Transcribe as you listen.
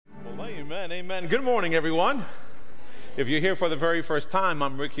Amen, amen. Good morning, everyone. If you're here for the very first time,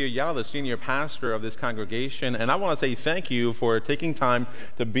 I'm Ricky Ayala, the senior pastor of this congregation, and I want to say thank you for taking time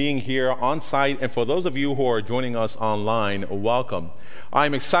to being here on site, and for those of you who are joining us online, welcome.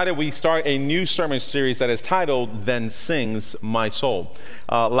 I'm excited we start a new sermon series that is titled, Then Sings My Soul.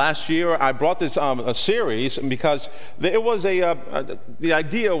 Last year, I brought this a series because it was the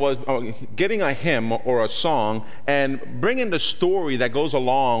idea was getting a hymn or a song and bringing the story that goes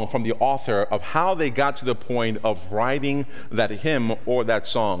along from the author of how they got to the point of writing that hymn or that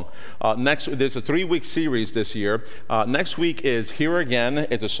song. There's a 3-week series this year. Next week is Here Again.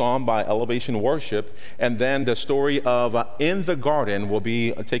 It's a song by Elevation Worship. And then the story of In the Garden will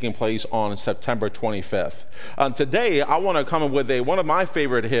be taking place on September 25th. Today, I want to come up with one of my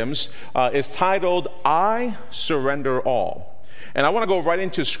favorite hymns. It's titled, I Surrender All. And I want to go right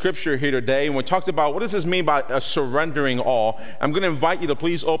into scripture here today. And we talked about what does this mean by surrendering all. I'm going to invite you to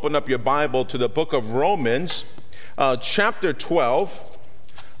please open up your Bible to the book of Romans, chapter 12,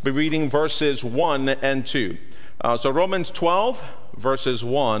 be reading verses 1 and 2. So Romans 12, verses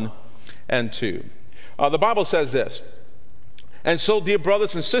 1 and 2. The Bible says this, and so, dear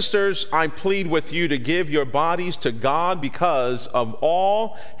brothers and sisters, I plead with you to give your bodies to God because of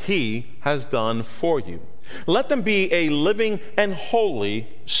all He has done for you. Let them be a living and holy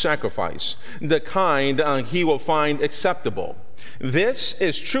sacrifice, the kind He will find acceptable. This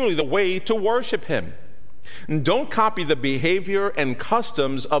is truly the way to worship Him. Don't copy the behavior and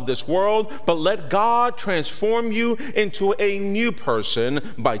customs of this world, but let God transform you into a new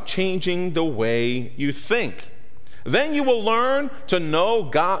person by changing the way you think. Then you will learn to know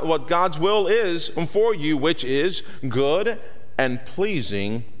what God's will is for you, which is good and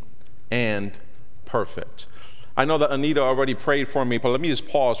pleasing and perfect. I know that Anita already prayed for me, but let me just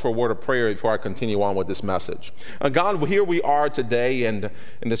pause for a word of prayer before I continue on with this message. God, here we are today, and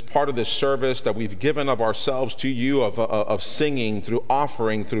in this part of this service that we've given of ourselves to you, of singing, through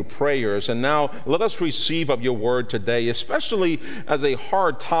offering, through prayers. And now let us receive of your word today, especially as a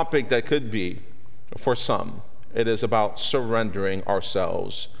hard topic that could be for some. It is about surrendering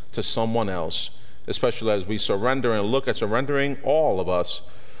ourselves to someone else, especially as we surrender and look at surrendering all of us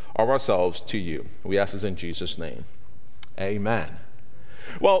of ourselves to you. We ask this in Jesus' name. Amen.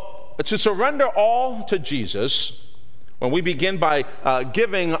 Well, to surrender all to Jesus, when we begin by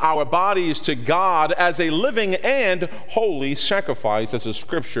giving our bodies to God as a living and holy sacrifice, as the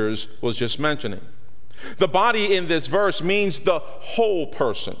scriptures was just mentioning. The body in this verse means the whole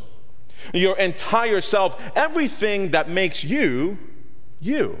person, your entire self, everything that makes you,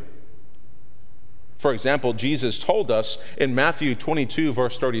 you. For example, Jesus told us in Matthew 22,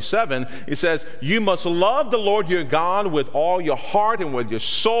 verse 37, He says, you must love the Lord your God with all your heart and with your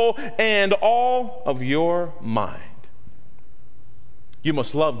soul and all of your mind. You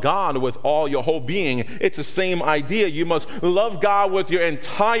must love God with all your whole being. It's the same idea. You must love God with your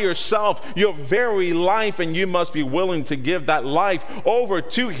entire self, your very life, and you must be willing to give that life over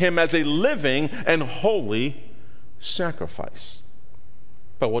to Him as a living and holy sacrifice.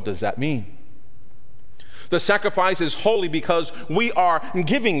 But what does that mean? The sacrifice is holy because we are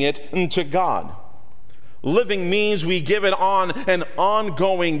giving it to God. Living means we give it on an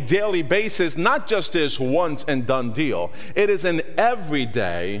ongoing daily basis, not just this once and done deal. It is an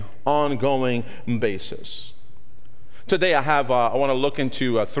everyday, ongoing basis. Today I want to look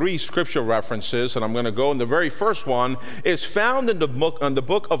into 3 scripture references, and I'm going to go, and the very first one is found in the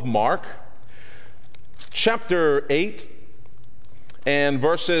book of Mark, chapter 8, and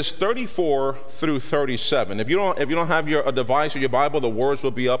verses 34 through 37. If you don't have your device or your Bible, the words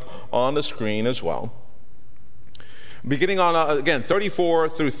will be up on the screen as well. Beginning on, again, 34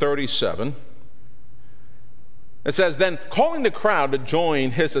 through 37. It says, then calling the crowd to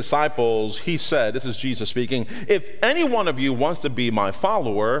join His disciples, He said, this is Jesus speaking, if any one of you wants to be my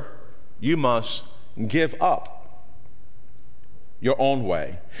follower, you must give up your own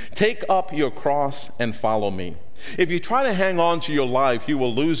way. Take up your cross and follow me. If you try to hang on to your life, you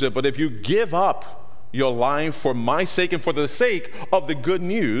will lose it. But if you give up your life for my sake and for the sake of the good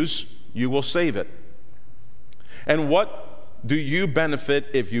news, you will save it. And what do you benefit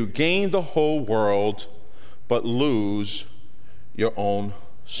if you gain the whole world but lose your own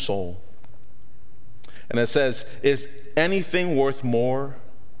soul? And it says, is anything worth more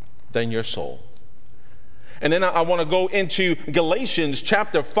than your soul? And then I want to go into Galatians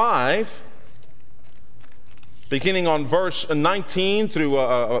chapter 5, beginning on verse 19 through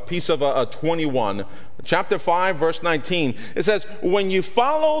a piece of 21. Chapter 5, verse 19. It says, when you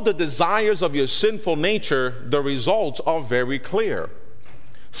follow the desires of your sinful nature, the results are very clear.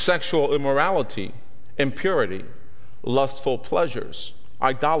 Sexual immorality, impurity, lustful pleasures,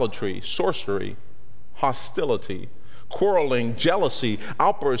 idolatry, sorcery, hostility, quarreling, jealousy,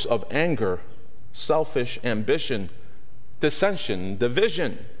 outbursts of anger, selfish ambition, dissension,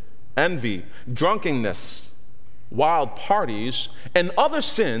 division, envy, drunkenness, wild parties, and other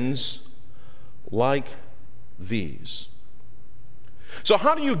sins like these. So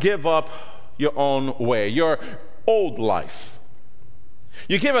how do you give up your own way, your old life?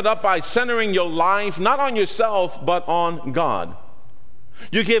 You give it up by centering your life not on yourself, but on God.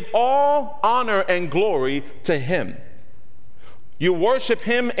 You give all honor and glory to Him. You worship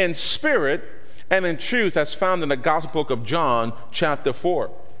Him in spirit and in truth, as found in the Gospel book of John, chapter 4.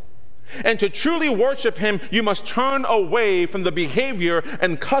 And to truly worship Him, you must turn away from the behavior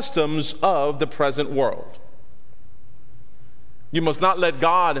and customs of the present world. You must let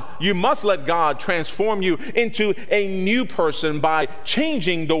God transform you into a new person by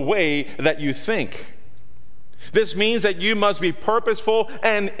changing the way that you think. This means that you must be purposeful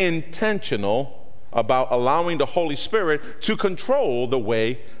and intentional about allowing the Holy Spirit to control the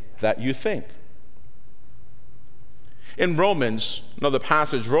way that you think. In Romans, another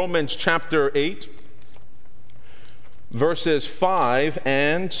passage, Romans chapter 8, verses 5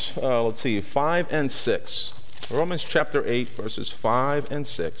 and 6. Romans chapter 8, verses 5 and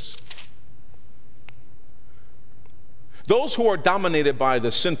 6. Those who are dominated by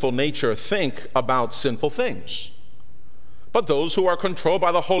the sinful nature think about sinful things. But those who are controlled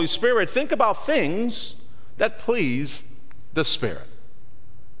by the Holy Spirit think about things that please the Spirit.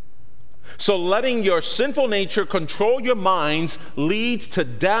 So letting your sinful nature control your minds leads to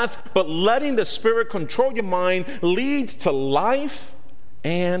death, but letting the Spirit control your mind leads to life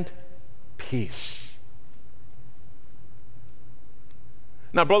and peace.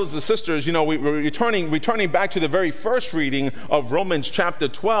 Now, brothers and sisters, we're returning back to the very first reading of Romans chapter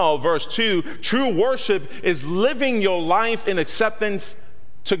 12, verse 2. True worship is living your life in acceptance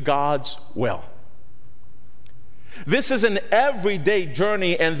to God's will. This is an everyday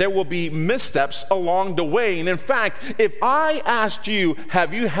journey, and there will be missteps along the way. And in fact, if I asked you,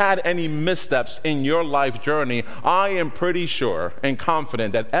 have you had any missteps in your life journey, I am pretty sure and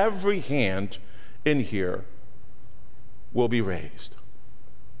confident that every hand in here will be raised.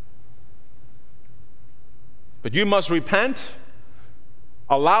 But you must repent,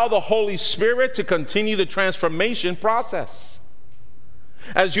 allow the Holy Spirit to continue the transformation process.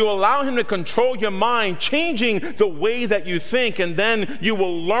 As you allow Him to control your mind, changing the way that you think, and then you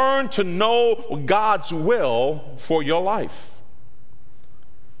will learn to know God's will for your life.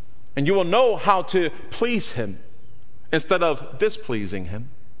 And you will know how to please Him instead of displeasing Him.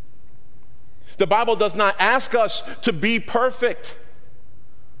 The Bible does not ask us to be perfect,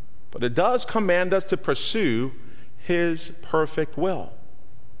 but it does command us to pursue His perfect will.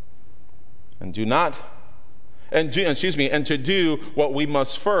 And to do what we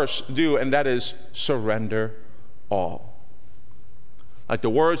must first do, and that is surrender all. Like the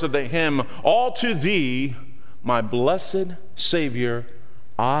words of the hymn, all to Thee, my blessed Savior,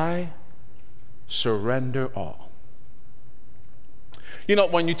 I surrender all.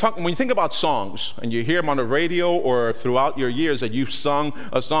 When you think about songs and you hear them on the radio or throughout your years that you've sung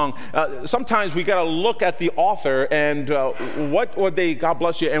a song, sometimes we got to look at the author and what were they, God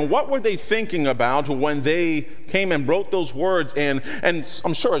bless you, and what were they thinking about when they came and wrote those words? And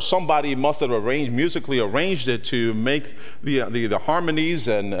I'm sure somebody must have musically arranged it to make the harmonies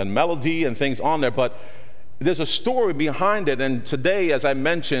and melody and things on there, but there's a story behind it, and today, as I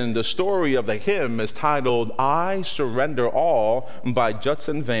mentioned, the story of the hymn is titled, I Surrender All by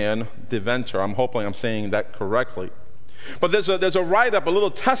Judson Van Deventer. I'm hoping I'm saying that correctly. But there's a write-up, a little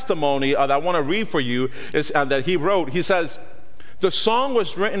testimony that I want to read for you that he wrote. He says, the song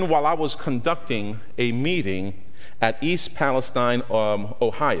was written while I was conducting a meeting at East Palestine,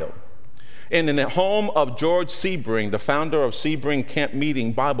 Ohio. In the home of George Sebring, the founder of Sebring Camp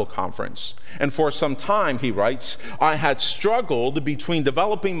Meeting Bible Conference. And for some time, he writes, I had struggled between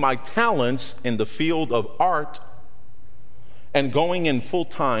developing my talents in the field of art and going in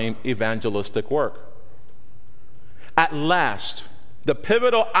full-time evangelistic work. At last, the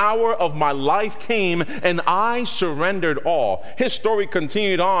pivotal hour of my life came, and I surrendered all. His story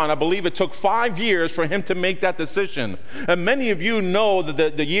continued on. I believe it took 5 years for him to make that decision. And many of you know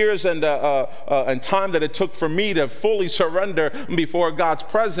that the years and time that it took for me to fully surrender before God's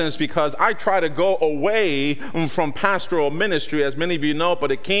presence, because I try to go away from pastoral ministry, as many of you know,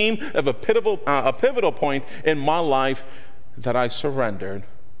 but it came at a pivotal point in my life that I surrendered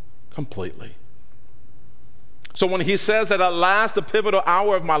completely. So when he says that at last the pivotal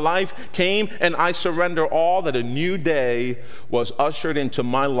hour of my life came and I surrender all, that a new day was ushered into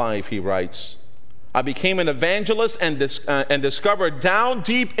my life, he writes, I became an evangelist and discovered down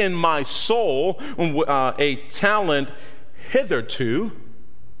deep in my soul a talent hitherto.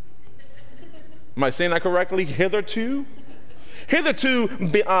 Am I saying that correctly? Hitherto? Hitherto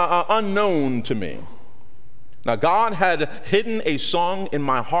unknown to me. Now, God had hidden a song in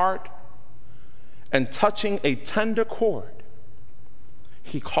my heart, and touching a tender chord,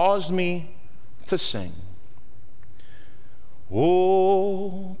 He caused me to sing.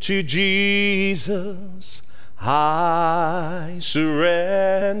 Oh, to Jesus I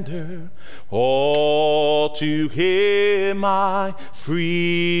surrender, all to Him I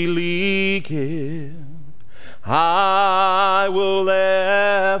freely give. I will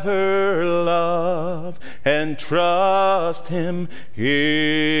ever love and trust Him,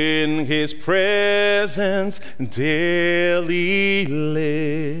 in His presence daily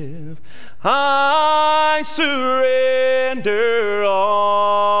live. I surrender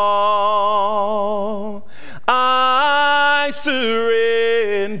all. I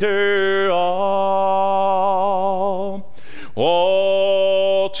surrender all.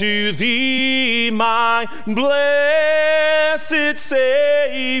 All to Thee, my blessed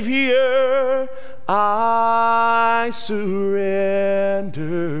Savior, I surrender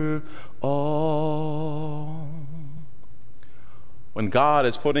all. When God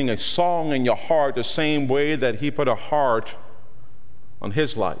is putting a song in your heart the same way that He put a heart on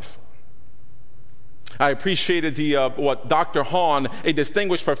His life. I appreciated what Dr. Hahn, a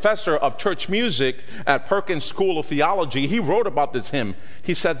distinguished professor of church music at Perkins School of Theology, he wrote about this hymn.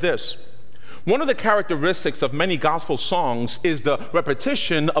 He said this: one of the characteristics of many gospel songs is the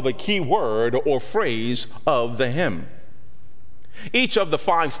repetition of a key word or phrase of the hymn. Each of the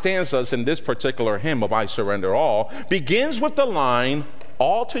 5 stanzas in this particular hymn of I Surrender All begins with the line,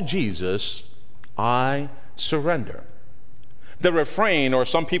 all to Jesus I surrender. The refrain, or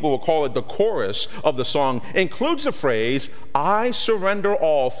some people will call it the chorus of the song, includes the phrase, I surrender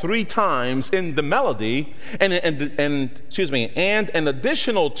all, 3 times in the melody, and an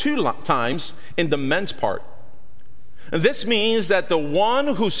additional 2 times in the men's part. This means that the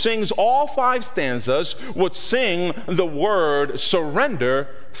one who sings all 5 stanzas would sing the word surrender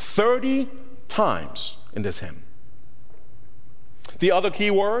 30 times in this hymn. The other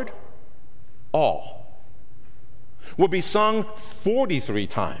key word, all, will be sung 43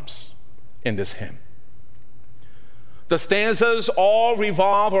 times in this hymn. The stanzas all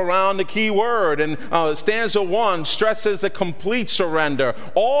revolve around the key word, and stanza 1 stresses the complete surrender.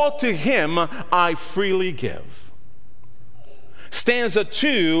 All to Him I freely give. Stanza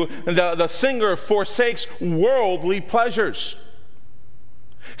 2, the singer forsakes worldly pleasures.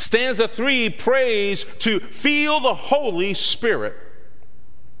 Stanza 3 prays to feel the Holy Spirit.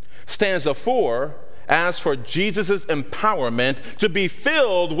 Stanza 4 asks for Jesus' empowerment to be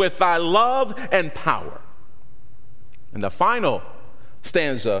filled with Thy love and power. In the final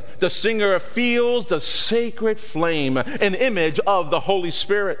stanza, the singer feels the sacred flame, an image of the Holy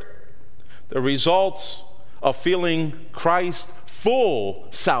Spirit. The result of feeling Christ's full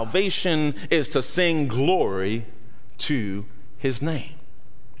salvation is to sing glory to His name.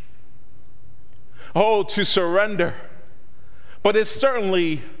 Oh, to surrender. But it's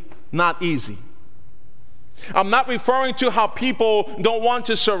certainly not easy. I'm not referring to how people don't want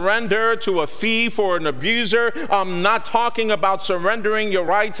to surrender to a thief or an abuser. I'm not talking about surrendering your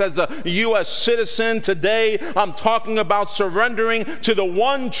rights as a U.S. citizen today. I'm talking about surrendering to the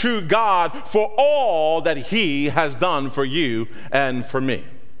one true God for all that He has done for you and for me.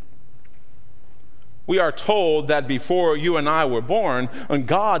 We are told that before you and I were born,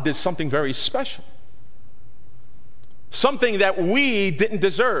 God did something very special, something that we didn't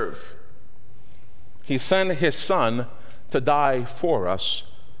deserve. He sent His Son to die for us,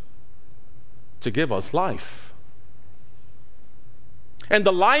 to give us life. And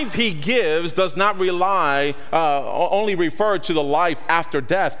the life He gives does not only refer to the life after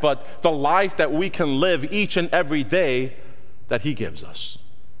death, but the life that we can live each and every day that He gives us.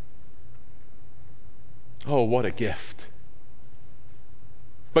 Oh, what a gift.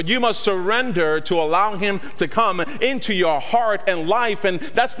 But you must surrender to allow Him to come into your heart and life. And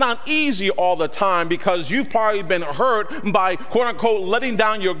that's not easy all the time, because you've probably been hurt by, quote unquote, letting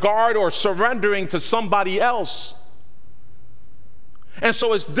down your guard or surrendering to somebody else. And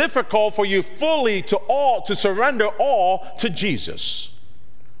so it's difficult for you fully to surrender all to Jesus.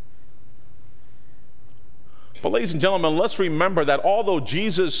 But ladies and gentlemen, let's remember that although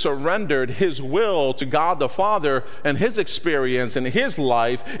Jesus surrendered His will to God the Father and His experience and His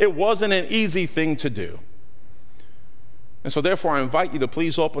life, it wasn't an easy thing to do. And so therefore, I invite you to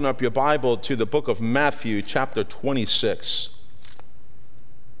please open up your Bible to the book of Matthew, chapter 26.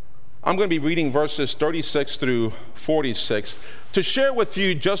 I'm going to be reading verses 36 through 46 to share with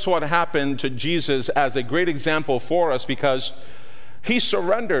you just what happened to Jesus as a great example for us, because he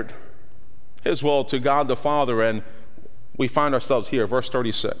surrendered his will to God the Father, and we find ourselves here, verse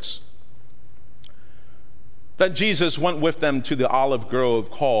 36. Then Jesus went with them to the olive grove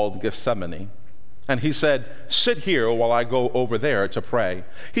called Gethsemane, and he said, "Sit here while I go over there to pray."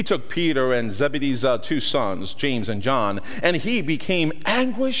 He took Peter and Zebedee's 2 sons, James and John, and he became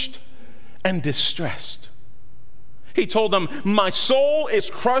anguished and distressed. He told them, "My soul is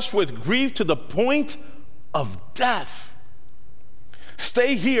crushed with grief to the point of death.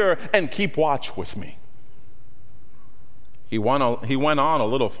 Stay here and keep watch with me." He went on a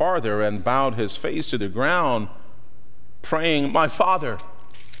little farther and bowed his face to the ground, praying, "My Father,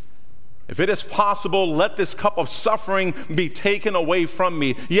 if it is possible, let this cup of suffering be taken away from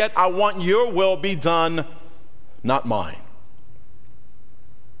me. Yet I want your will be done, not mine."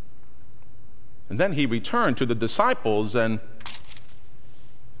 And then he returned to the disciples, and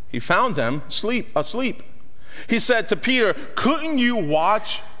he found them asleep. He said to Peter, "Couldn't you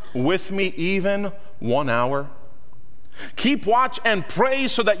watch with me even 1 hour? Keep watch and pray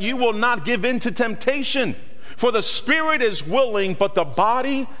so that you will not give in to temptation. For the spirit is willing, but the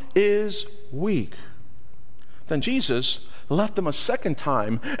body is weak." Then Jesus left them a second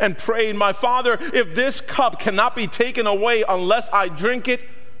time and prayed, "My Father, if this cup cannot be taken away unless I drink it,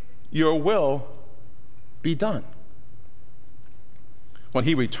 your will be done." When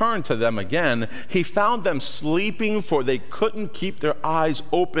he returned to them again, he found them sleeping, for they couldn't keep their eyes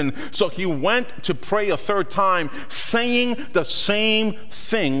open. So he went to pray a third time, saying the same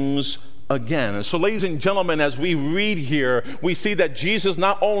things again. And so, ladies and gentlemen, as we read here, we see that Jesus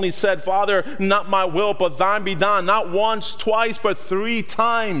not only said, "Father, not my will, but thine be done," not once, twice, but 3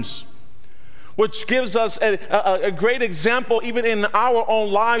 times. Which gives us a great example even in our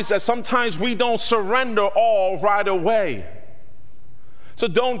own lives, that sometimes we don't surrender all right away. So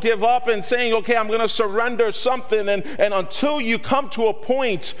don't give up and saying, "Okay, I'm going to surrender something," and until you come to a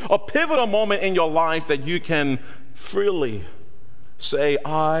point, a pivotal moment in your life that you can freely say,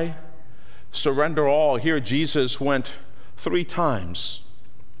 "I surrender all." Here Jesus went 3 times.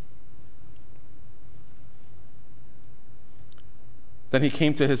 Then he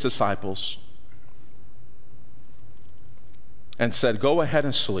came to his disciples and said, "Go ahead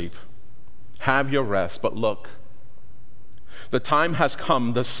and sleep. Have your rest. But look, the time has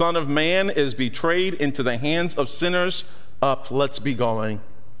come. The Son of Man is betrayed into the hands of sinners. Up, let's be going.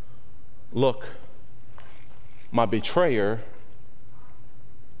 Look, my betrayer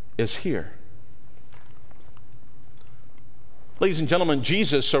is here." Ladies and gentlemen,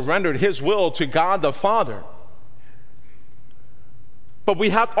 Jesus surrendered his will to God the Father. But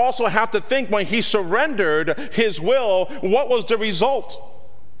we also have to think, when he surrendered his will, what was the result?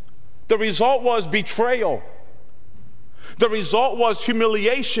 The result was betrayal. The result was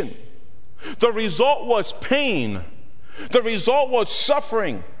humiliation. The result was pain. The result was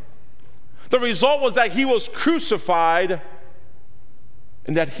suffering. The result was that he was crucified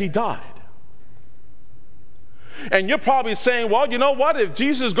and that he died. And you're probably saying, "Well, you know what? If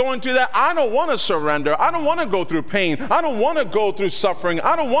Jesus is going through that, I don't want to surrender. I don't want to go through pain. I don't want to go through suffering.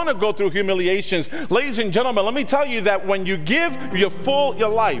 I don't want to go through humiliations." Ladies and gentlemen, let me tell you that when you give your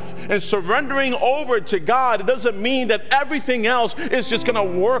life and surrendering over to God, it doesn't mean that everything else is just going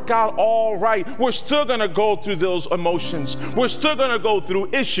to work out all right. We're still going to go through those emotions. We're still going to go through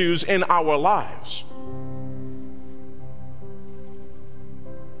issues in our lives.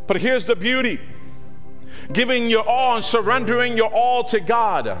 But here's the beauty. Giving your all and surrendering your all to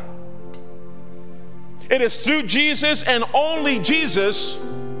God. It is through Jesus and only Jesus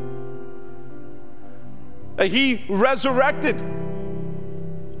that he resurrected.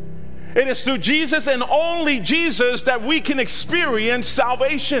 It is through Jesus and only Jesus that we can experience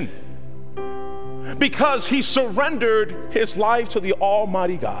salvation, because he surrendered his life to the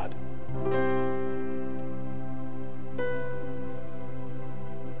Almighty God.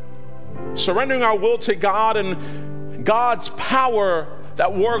 Surrendering our will to God and God's power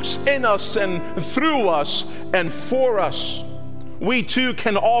that works in us and through us and for us, we too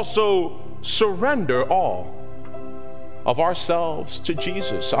can also surrender all of ourselves to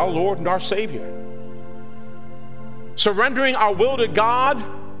Jesus, our Lord and our Savior. Surrendering our will to God,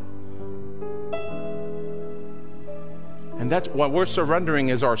 and that's what we're surrendering,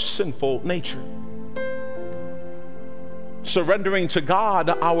 is our sinful nature. Surrendering to God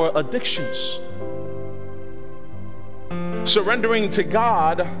our addictions. Surrendering to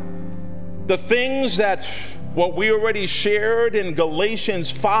God the things that what we already shared in Galatians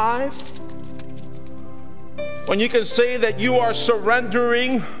 5. When you can say that you are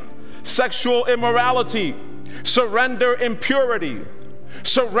surrendering sexual immorality, surrender impurity,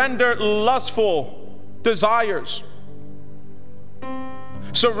 surrender lustful desires,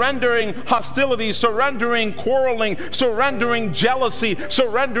 surrendering hostility, surrendering quarreling, surrendering jealousy,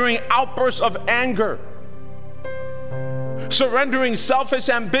 surrendering outbursts of anger, surrendering selfish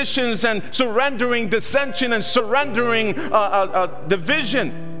ambitions, and surrendering dissension, and surrendering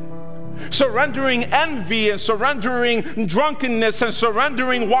division, surrendering envy, and surrendering drunkenness, and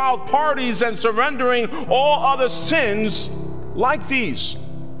surrendering wild parties, and surrendering all other sins like these.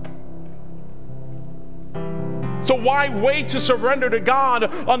 So why wait to surrender to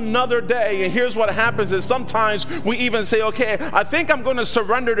God another day? And here's what happens is sometimes we even say, okay, I think I'm going to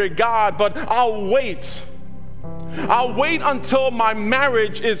surrender to God, but I'll wait. I'll wait until my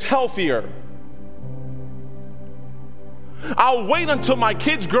marriage is healthier. I'll wait until my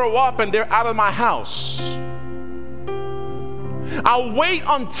kids grow up and they're out of my house. I'll wait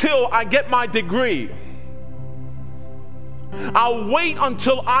until I get my degree. I'll wait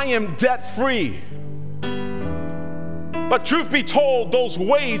until I am debt-free. But truth be told, those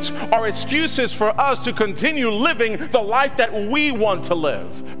waits are excuses for us to continue living the life that we want to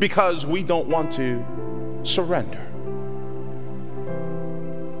live because we don't want to surrender.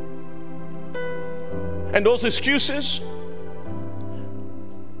 And those excuses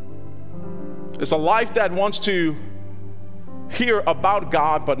is a life that wants to hear about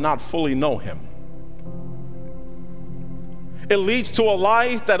God but not fully know Him. It leads to a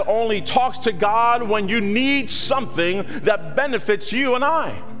life that only talks to God when you need something that benefits you and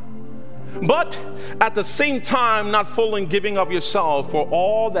I. But at the same time, not fully giving of yourself for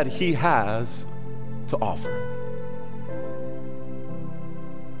all that He has to offer.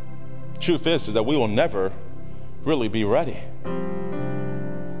 Truth is that we will never really be ready.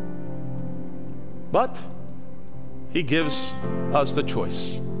 But He gives us the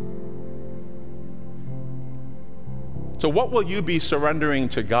choice. So what will you be surrendering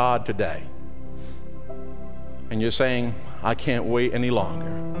to God today? And you're saying, I can't wait any longer.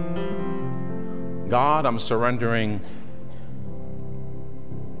 God, I'm surrendering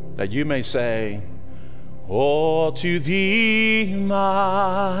that you may say, oh, to Thee,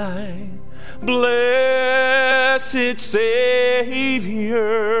 my blessed Savior,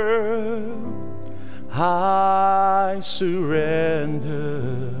 I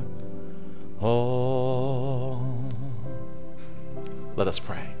surrender all. Let us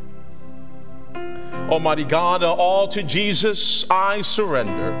pray. Almighty God, all to Jesus I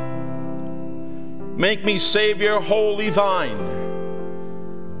surrender. Make me Savior, wholly Thine.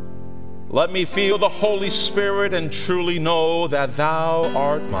 Let me feel the Holy Spirit and truly know that Thou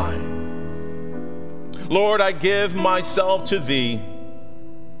art mine. Lord, I give myself to Thee.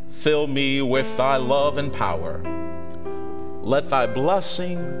 Fill me with Thy love and power. Let Thy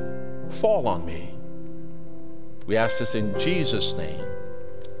blessing fall on me. We ask this in Jesus' name.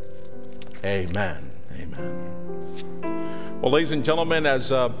 Amen. Amen. Well, ladies and gentlemen,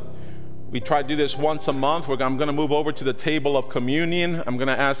 as we try to do this once a month, I'm going to move over to the table of communion. I'm going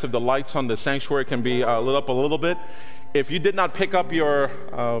to ask if the lights on the sanctuary can be lit up a little bit. If you did not pick up your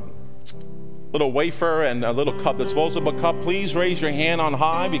little wafer and a little cup, disposable cup, please raise your hand on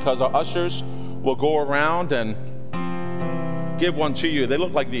high because our ushers will go around and give one to you. They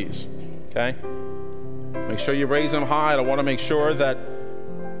look like these, okay? Make sure you raise them high. I want to make sure that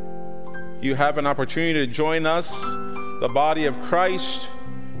you have an opportunity to join us, the body of Christ,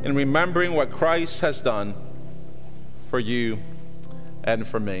 in remembering what Christ has done for you and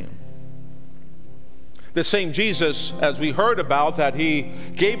for me. The same Jesus, as we heard about, that He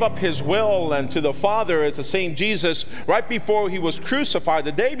gave up His will and to the Father, is the same Jesus right before He was crucified.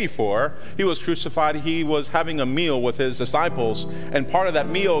 The day before He was crucified, He was having a meal with His disciples. And part of that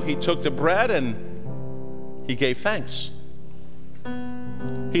meal, He took the bread and He gave thanks.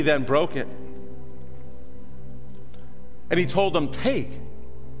 He then broke it. And He told them, take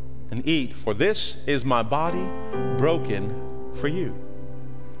and eat, for this is my body broken for you.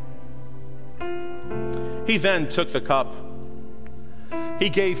 He then took the cup. He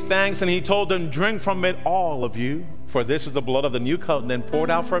gave thanks and He told them, drink from it, all of you, for this is the blood of the new covenant poured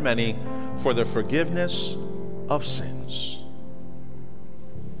out for many for the forgiveness of sins.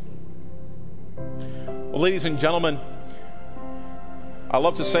 Well, ladies and gentlemen, I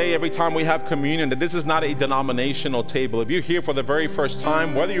love to say every time we have communion that this is not a denominational table. If you're here for the very first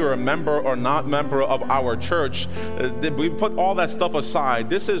time, whether you're a member or not member of our church, we put all that stuff aside.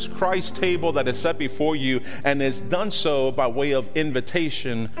 This is Christ's table that is set before you and is done so by way of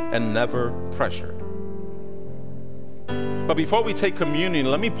invitation and never pressure. But before we take communion,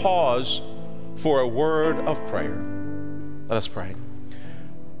 let me pause for a word of prayer. Let us pray.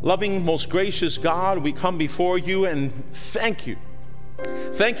 Loving, most gracious God, we come before you and thank you.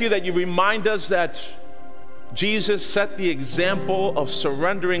 Thank you that you remind us that Jesus set the example of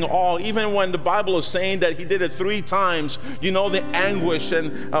surrendering all, even when the Bible is saying that he did it 3 times. You know the anguish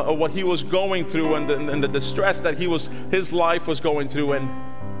and what he was going through and the distress that his life was going through, and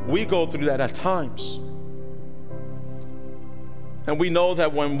we go through that at times. And we know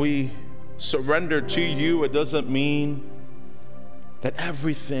that when we surrender to you, it doesn't mean that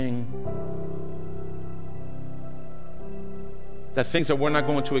things that we're not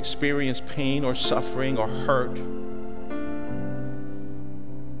going to experience pain or suffering or hurt.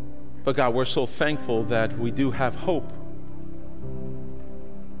 But God, we're so thankful that we do have hope.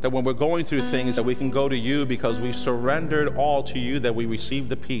 That when we're going through things, that we can go to you because we've surrendered all to you, that we receive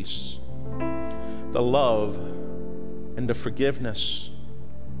the peace, the love, and the forgiveness.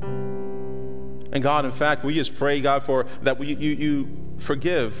 And God, in fact, we just pray, God, for that you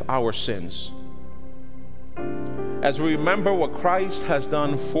forgive our sins. As we remember what Christ has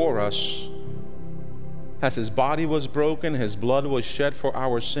done for us, as his body was broken, his blood was shed for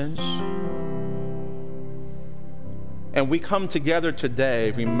our sins. And we come together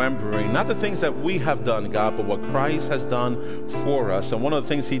today remembering not the things that we have done, God, but what Christ has done for us. And one of the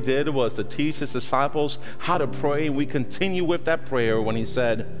things he did was to teach his disciples how to pray. And we continue with that prayer when he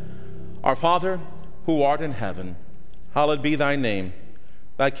said, "Our Father, who art in heaven, hallowed be thy name.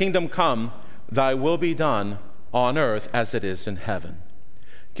 Thy kingdom come, thy will be done on earth as it is in heaven.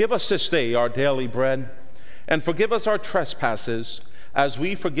 Give us this day our daily bread, and forgive us our trespasses as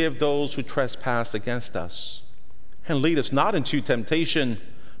we forgive those who trespass against us. And lead us not into temptation,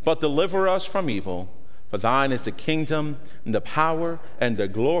 but deliver us from evil. For thine is the kingdom, and the power, and the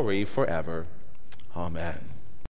glory forever. Amen."